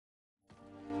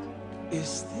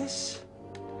Is this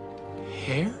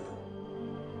hair?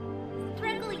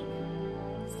 Struggling.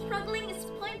 Struggling is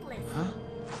pointless. Huh?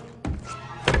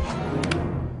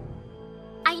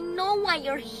 I know why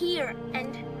you're here,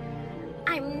 and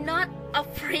I'm not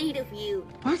afraid of you.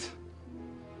 What?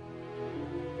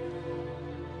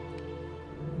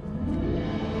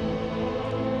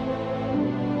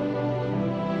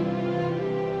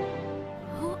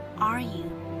 Who are you,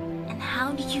 and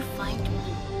how did you find me?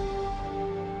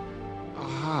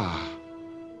 Ah.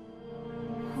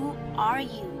 Who are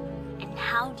you, and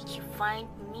how did you find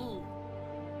me?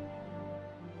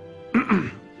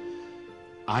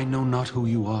 I know not who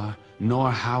you are,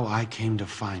 nor how I came to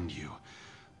find you.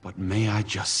 But may I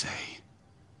just say,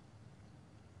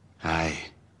 hi.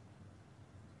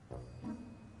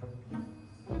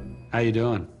 How you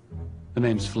doing? The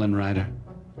name's Flynn Rider.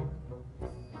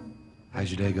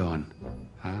 How's your day going?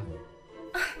 Huh?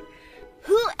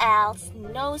 Who else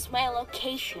knows my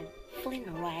location? Flynn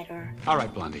Rider. All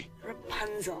right, Blondie.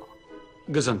 Rapunzel.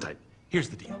 Gesundheit. Here's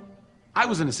the deal. I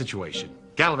was in a situation,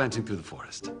 gallivanting through the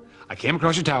forest. I came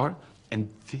across your tower, and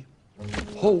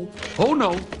oh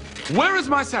no! Where is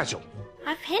my satchel?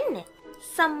 I've hidden it.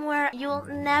 Somewhere you'll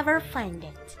never find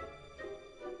it.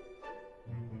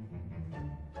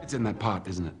 It's in that pot,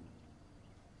 isn't it?